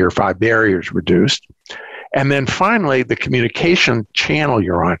getting your 5 barriers reduced. And then finally, the communication channel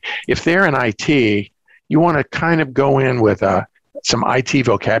you're on. If they're in IT, you want to kind of go in with some IT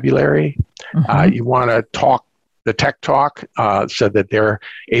vocabulary. Mm-hmm. You want to talk the tech talk so that they're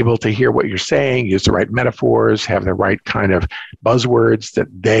able to hear what you're saying, use the right metaphors, have the right kind of buzzwords that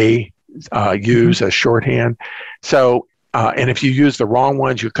they use as shorthand. So, and if you use the wrong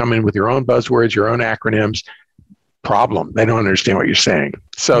ones, you come in with your own buzzwords, your own acronyms. Problem. They don't understand what you're saying.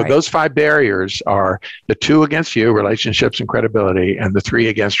 So those 5 barriers are the 2 against you, relationships and credibility, and the 3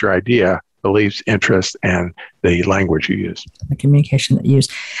 against your idea, beliefs, interests, and the language you use. The communication that you use.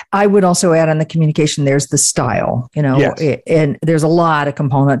 I would also add on the communication, there's the style, Yes. And there's a lot of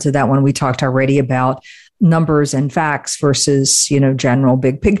component to that one. We talked already about numbers and facts versus, general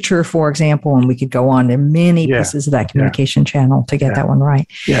big picture, for example, and we could go on. There are many pieces of that communication channel to get that one right.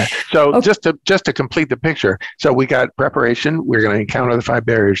 Yeah. So just to complete the picture, so we got preparation. We're going to encounter the 5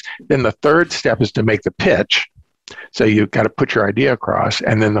 barriers. Then the third step is to make the pitch. So you've got to put your idea across.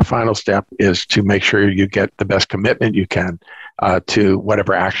 And then the final step is to make sure you get the best commitment you can to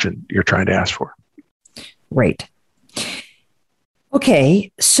whatever action you're trying to ask for. Great.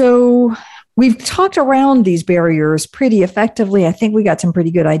 Okay. So we've talked around these barriers pretty effectively. I think we got some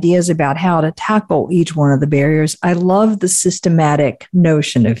pretty good ideas about how to tackle each one of the barriers. I love the systematic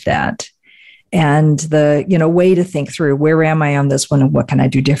notion of that. And the way to think through, where am I on this one and what can I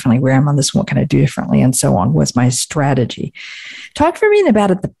do differently? Where am I on this one? What can I do differently? And so on. What's my strategy? Talk for me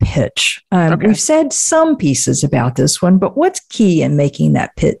about it, the pitch. We've said some pieces about this one, but what's key in making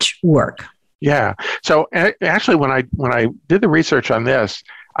that pitch work? Yeah. So actually, when I did the research on this,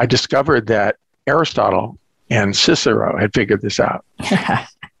 I discovered that Aristotle and Cicero had figured this out.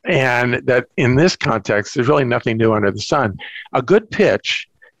 And that in this context, there's really nothing new under the sun. A good pitch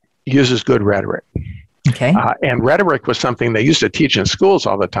uses good rhetoric. Okay. And rhetoric was something they used to teach in schools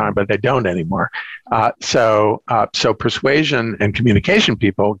all the time, but they don't anymore. So persuasion and communication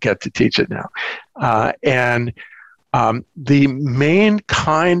people get to teach it now. The main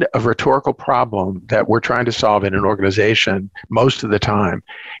kind of rhetorical problem that we're trying to solve in an organization most of the time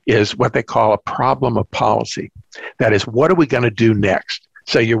is what they call a problem of policy. That is, what are we going to do next?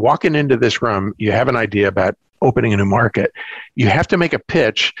 So you're walking into this room, you have an idea about opening a new market. You have to make a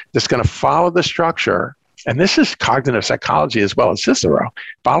pitch that's going to follow the structure. And this is cognitive psychology as well as Cicero,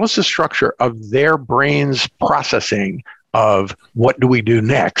 follows the structure of their brain's processing of what do we do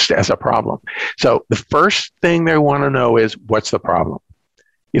next as a problem. So the first thing they want to know is, what's the problem?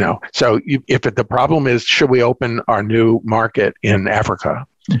 If the problem is, should we open our new market in Africa?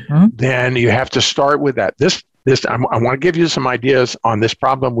 Mm-hmm. Then you have to start with that. I want to give you some ideas on this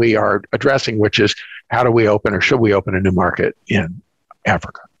problem we are addressing, which is, how do we open or should we open a new market in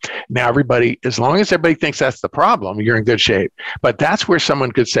Africa? Now, as long as everybody thinks that's the problem, you're in good shape. But that's where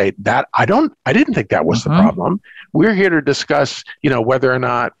someone could say that I didn't think that was the problem. We're here to discuss, whether or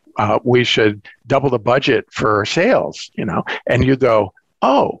not we should double the budget for sales, and you go,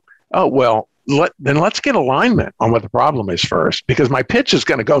 oh, well, then let's get alignment on what the problem is first, because my pitch is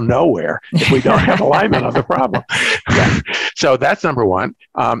going to go nowhere if we don't have alignment on the problem. So that's number one.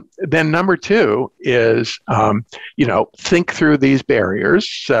 Then number 2 is, think through these barriers.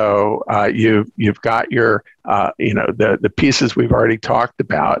 So you've got your, the pieces we've already talked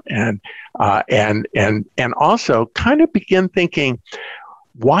about, and also kind of begin thinking,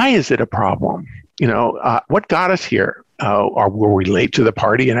 why is it a problem? What got us here? Or were we late to the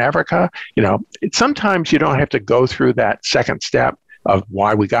party in Africa? Sometimes you don't have to go through that second step of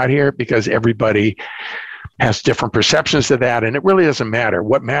why we got here, because everybody has different perceptions of that, and it really doesn't matter.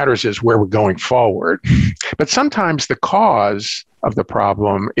 What matters is where we're going forward. But sometimes the cause of the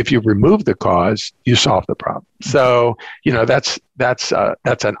problem, if you remove the cause, you solve the problem. So, that's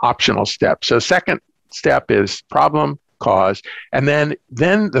an optional step. So second step is problem, cause. And then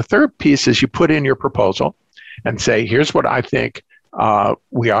the third piece is you put in your proposal and say, here's what I think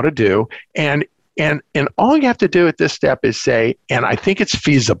we ought to do. And all you have to do at this step is say, and I think it's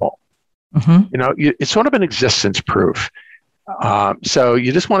feasible. It's sort of an existence proof. So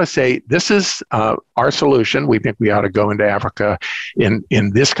you just want to say, this is our solution. We think we ought to go into Africa in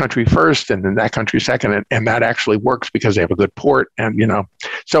this country first and in that country second. And that actually works because they have a good port. And,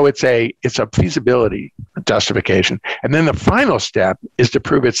 so it's a feasibility justification. And then the final step is to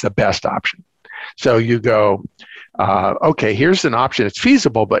prove it's the best option. So you go, okay, here's an option. It's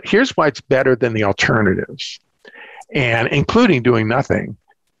feasible, but here's why it's better than the alternatives, and including doing nothing.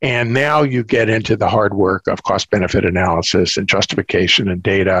 And now you get into the hard work of cost-benefit analysis and justification and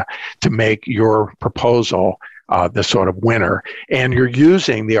data to make your proposal the sort of winner. And you're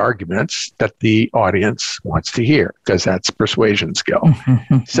using the arguments that the audience wants to hear, because that's persuasion skill.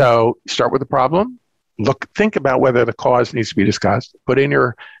 So start with the problem. Think about whether the cause needs to be discussed. Put in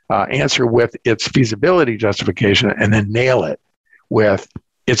your answer with its feasibility justification, and then nail it with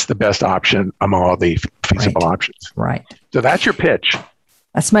it's the best option among all the feasible options. Right. So that's your pitch.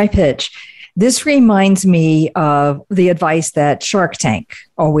 That's my pitch. This reminds me of the advice that Shark Tank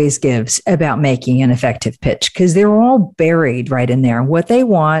always gives about making an effective pitch, because they're all buried right in there. And what they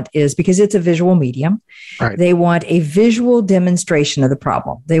want is, because it's a visual medium, they want a visual demonstration of the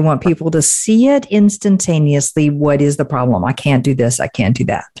problem. They want people to see it instantaneously. What is the problem? I can't do this. I can't do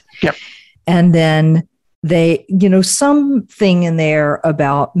that. Yep. And then they, something in there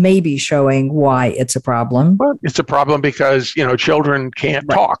about maybe showing why it's a problem. Well, it's a problem because, children can't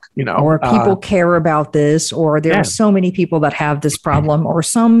talk, Or people care about this, or there are so many people that have this problem, or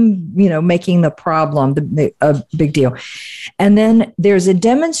some, making the problem a big deal. And then there's a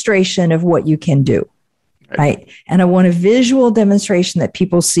demonstration of what you can do, right? And I want a visual demonstration that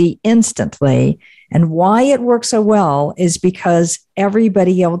people see instantly. And why it works so well is because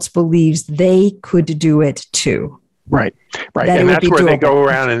everybody else believes they could do it too. Right. And that's where they go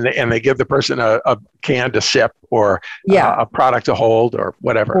around and they give the person a can to sip, or a product to hold, or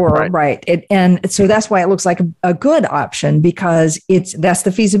whatever. And so that's why it looks like a good option, because that's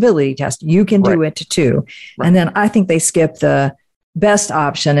the feasibility test. You can do it too. And then I think they skip the best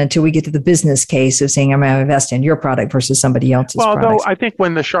option until we get to the business case of saying, I'm going to invest in your product versus somebody else's product. Though I think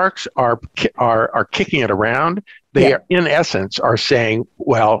when the sharks are kicking it around, they are, in essence, are saying,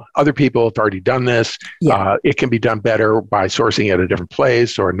 well, other people have already done this. It can be done better by sourcing it at a different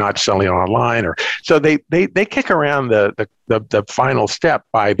place, or not selling it online. Or so they kick around the final step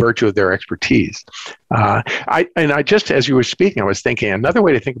by virtue of their expertise. I just, as you were speaking, I was thinking another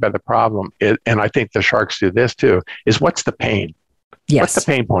way to think about the problem is, and I think the sharks do this too, is what's the pain? What's the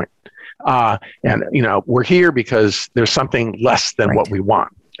pain point? And we're here because there's something less than what we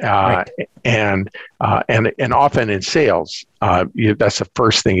want. And often in sales, that's the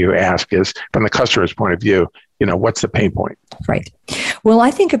first thing you ask is, from the customer's point of view, what's the pain point? Right. Well,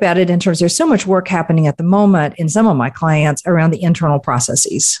 I think about it in terms, there's so much work happening at the moment in some of my clients around the internal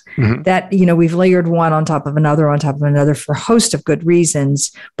processes that, we've layered one on top of another for a host of good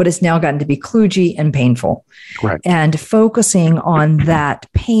reasons, but it's now gotten to be kludgy and painful. Right. And focusing on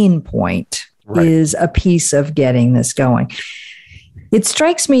that pain point is a piece of getting this going. It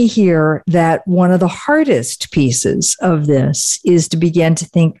strikes me here that one of the hardest pieces of this is to begin to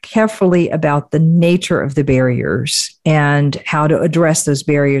think carefully about the nature of the barriers and how to address those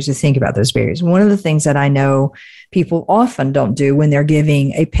barriers, or think about those barriers. One of the things that I know people often don't do when they're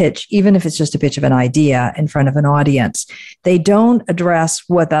giving a pitch, even if it's just a pitch of an idea in front of an audience, they don't address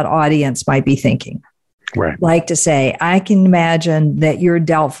what that audience might be thinking. Right. Like to say, I can imagine that you're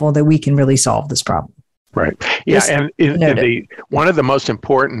doubtful that we can really solve this problem. Right. Yeah. And one of the most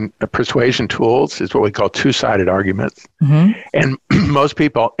important persuasion tools is what we call two-sided arguments. And most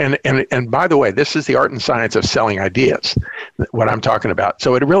people, and by the way, this is the art and science of selling ideas, what I'm talking about.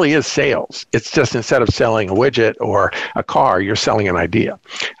 So it really is sales. It's just, instead of selling a widget or a car, you're selling an idea.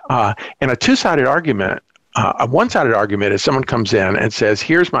 And a two-sided argument, a one-sided argument is someone comes in and says,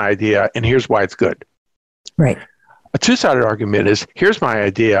 here's my idea and here's why it's good. Right. A two-sided argument is, here's my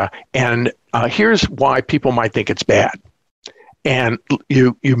idea, and here's why people might think it's bad. And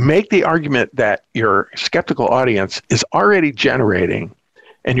you make the argument that your skeptical audience is already generating,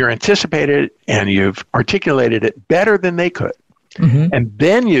 and you're anticipated, and you've articulated it better than they could. And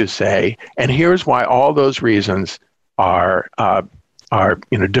then you say, and here's why all those reasons are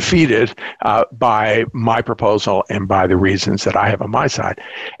defeated by my proposal and by the reasons that I have on my side.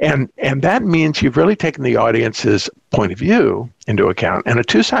 And that means you've really taken the audience's point of view into account. And a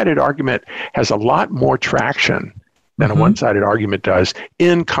two-sided argument has a lot more traction than a one-sided argument does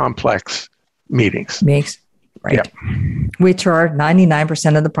in complex meetings. Right. Yep. Which are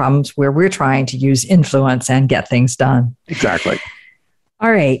 99% of the problems where we're trying to use influence and get things done. Exactly.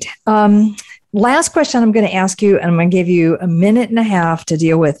 All right. Last question I'm going to ask you, and I'm going to give you a minute and a half to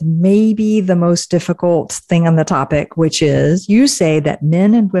deal with maybe the most difficult thing on the topic, which is you say that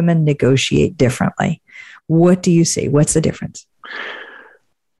men and women negotiate differently. What do you see? What's the difference?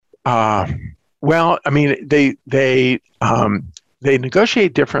 Well, I mean, they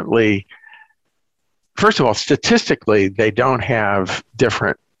negotiate differently. First of all, statistically, they don't have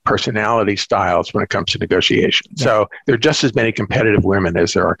different personality styles when it comes to negotiation. Yeah. So there are just as many competitive women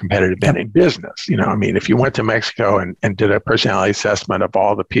as there are competitive men in business. You know, I mean, if you went to Mexico and did a personality assessment of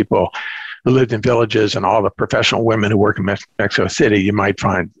all the people who lived in villages and all the professional women who work in Mexico City, you might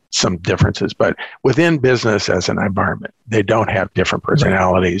find some differences. But within business as an environment, they don't have different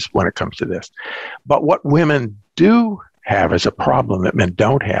personalities when it comes to this. But what women do have as a problem that men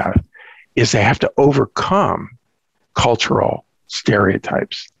don't have is they have to overcome cultural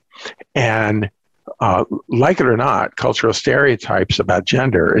stereotypes. And like it or not, cultural stereotypes about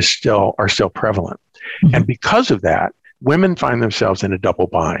gender are still prevalent. Mm-hmm. And because of that, women find themselves in a double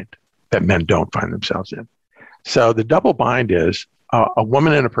bind that men don't find themselves in. So the double bind is a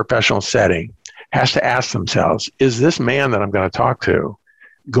woman in a professional setting has to ask themselves, is this man that I'm going to talk to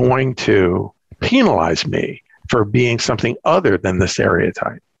going to penalize me for being something other than the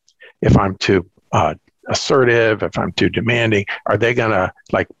stereotype? If I'm too assertive, if I'm too demanding, are they going to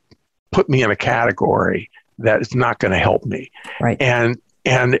like put me in a category that is not going to help me? Right. And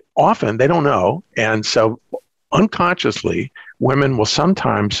often they don't know. And so unconsciously, women will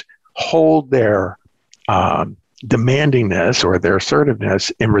sometimes hold their demandingness or their assertiveness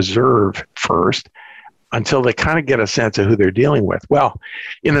in reserve first until they kind of get a sense of who they're dealing with. Well,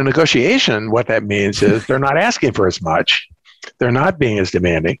 in a negotiation, what that means is they're not asking for as much. They're not being as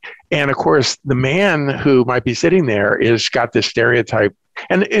demanding. And of course, the man who might be sitting there is got this stereotype.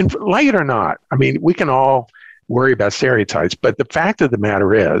 And like it or not, I mean, we can all worry about stereotypes, but the fact of the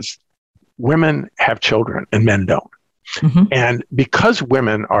matter is women have children and men don't. Mm-hmm. And because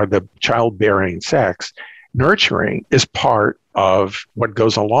women are the childbearing sex, nurturing is part of what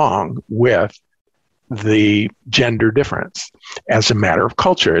goes along with the gender difference as a matter of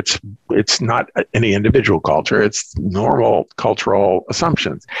culture. It's not any individual culture. It's normal cultural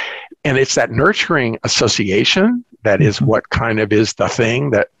assumptions. And it's that nurturing association that is what kind of is the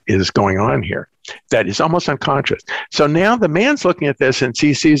thing that is going on here that is almost unconscious. So now the man's looking at this and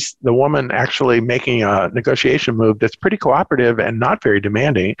sees the woman actually making a negotiation move that's pretty cooperative and not very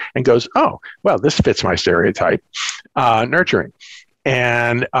demanding and goes, oh, well, this fits my stereotype, nurturing.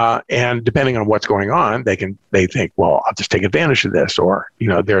 And depending on what's going on, they think, well, I'll just take advantage of this, or, you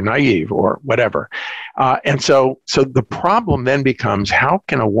know, they're naive or whatever. And so the problem then becomes, how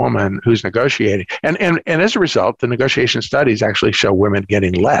can a woman who's negotiating, and as a result, the negotiation studies actually show women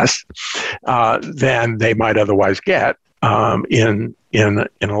getting less than they might otherwise get in a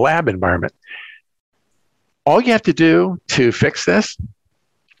lab environment. All you have to do to fix this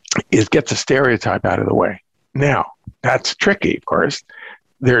is get the stereotype out of the way. Now, that's tricky, of course.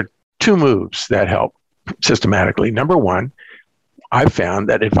 There are two moves that help systematically. Number one, I've found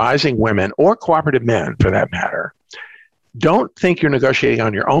that advising women, or cooperative men for that matter, don't think you're negotiating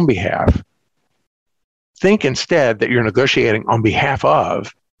on your own behalf. Think instead that you're negotiating on behalf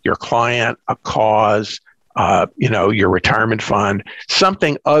of your client, a cause, your retirement fund,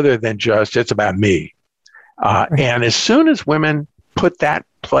 something other than just, it's about me. And as soon as women put that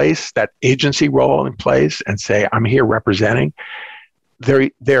agency role in place and say, I'm here representing,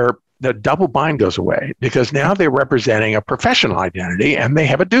 the double bind goes away, because now they're representing a professional identity and they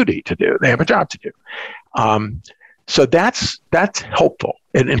have a duty to do. They have a job to do. So that's helpful.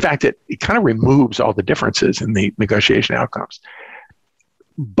 And in fact, it kind of removes all the differences in the negotiation outcomes.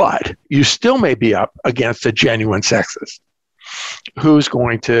 But you still may be up against a genuine sexist who's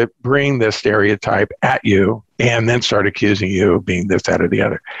going to bring this stereotype at you and then start accusing you of being this, that, or the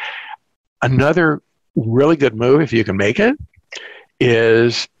other. Another really good move, if you can make it,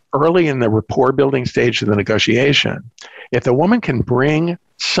 is early in the rapport building stage of the negotiation. If the woman can bring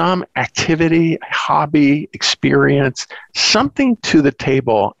some activity, hobby, experience, something to the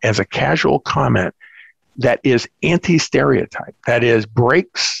table as a casual comment that is anti-stereotype, that is,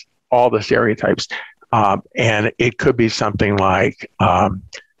 breaks all the stereotypes. And it could be something like,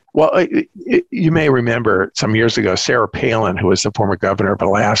 you may remember some years ago, Sarah Palin, who was the former governor of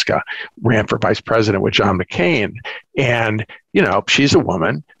Alaska, ran for vice president with John McCain. And, she's a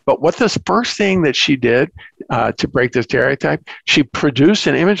woman. But what's the first thing that she did to break the stereotype? She produced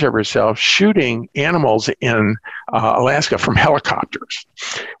an image of herself shooting animals in Alaska from helicopters.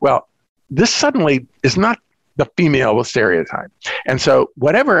 Well, this suddenly is not the female stereotype. And so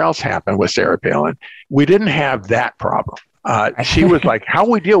whatever else happened with Sarah Palin, we didn't have that problem. She was like, how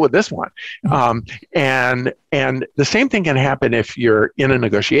will we deal with this one? And the same thing can happen if you're in a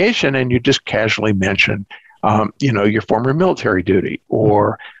negotiation and you just casually mention, your former military duty,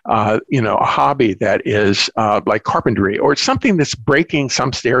 or, a hobby that is like carpentry, or something that's breaking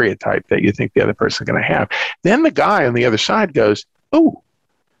some stereotype that you think the other person is going to have. Then the guy on the other side goes, oh,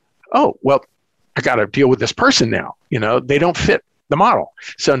 well, I got to deal with this person now. They don't fit the model.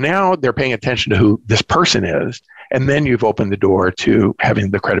 So now they're paying attention to who this person is. And then you've opened the door to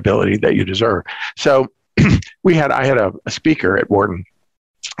having the credibility that you deserve. So I had a speaker at Wharton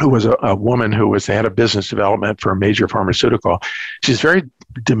who was a woman who was the head of business development for a major pharmaceutical. She's very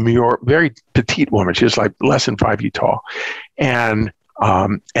demure, very petite woman. She was like less than 5 feet tall. And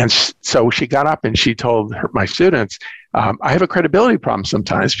so she got up and she told my students, I have a credibility problem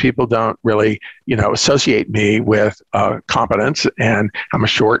sometimes. People don't really, associate me with competence, and I'm a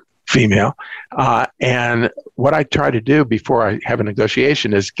short female. And what I try to do before I have a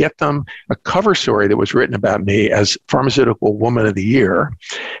negotiation is get them a cover story that was written about me as Pharmaceutical Woman of the Year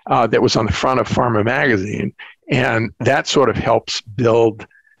that was on the front of Pharma Magazine. And that sort of helps build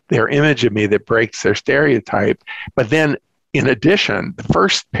their image of me that breaks their stereotype. But then in addition, the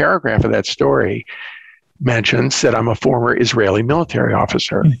first paragraph of that story mentions that I'm a former Israeli military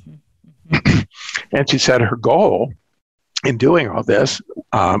officer. And she said her goal in doing all this,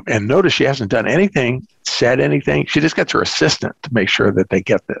 and notice she hasn't done anything, said anything. She just gets her assistant to make sure that they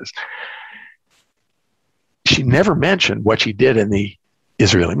get this. She never mentioned what she did in the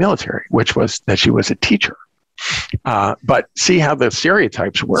Israeli military, which was that she was a teacher. But see how the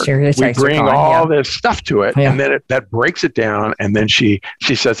stereotypes work. We bring all this stuff to it, and then that breaks it down. And then she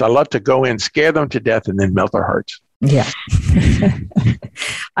says, I love to go in, scare them to death, and then melt their hearts. Yeah.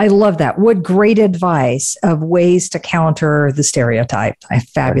 I love that. What great advice of ways to counter the stereotype.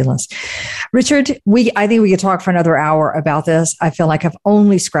 Fabulous. Richard, I think we could talk for another hour about this. I feel like I've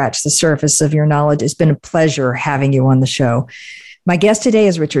only scratched the surface of your knowledge. It's been a pleasure having you on the show. My guest today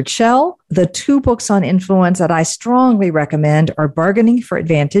is Richard Schell. The 2 books on influence that I strongly recommend are Bargaining for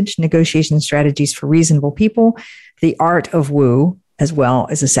Advantage, Negotiation Strategies for Reasonable People, The Art of Woo, as well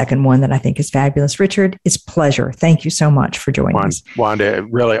as a second one that I think is fabulous. Richard, it's a pleasure. Thank you so much for joining us. Wanda,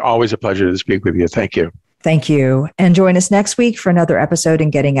 really always a pleasure to speak with you. Thank you. Thank you. And join us next week for another episode in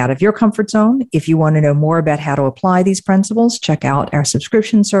Getting Out of Your Comfort Zone. If you want to know more about how to apply these principles, check out our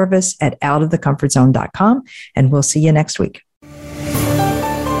subscription service at outofthecomfortzone.com, and we'll see you next week.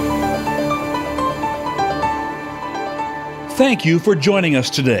 Thank you for joining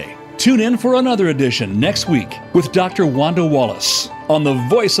us today. Tune in for another edition next week with Dr. Wanda Wallace on the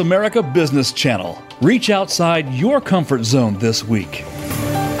Voice America Business Channel. Reach outside your comfort zone this week.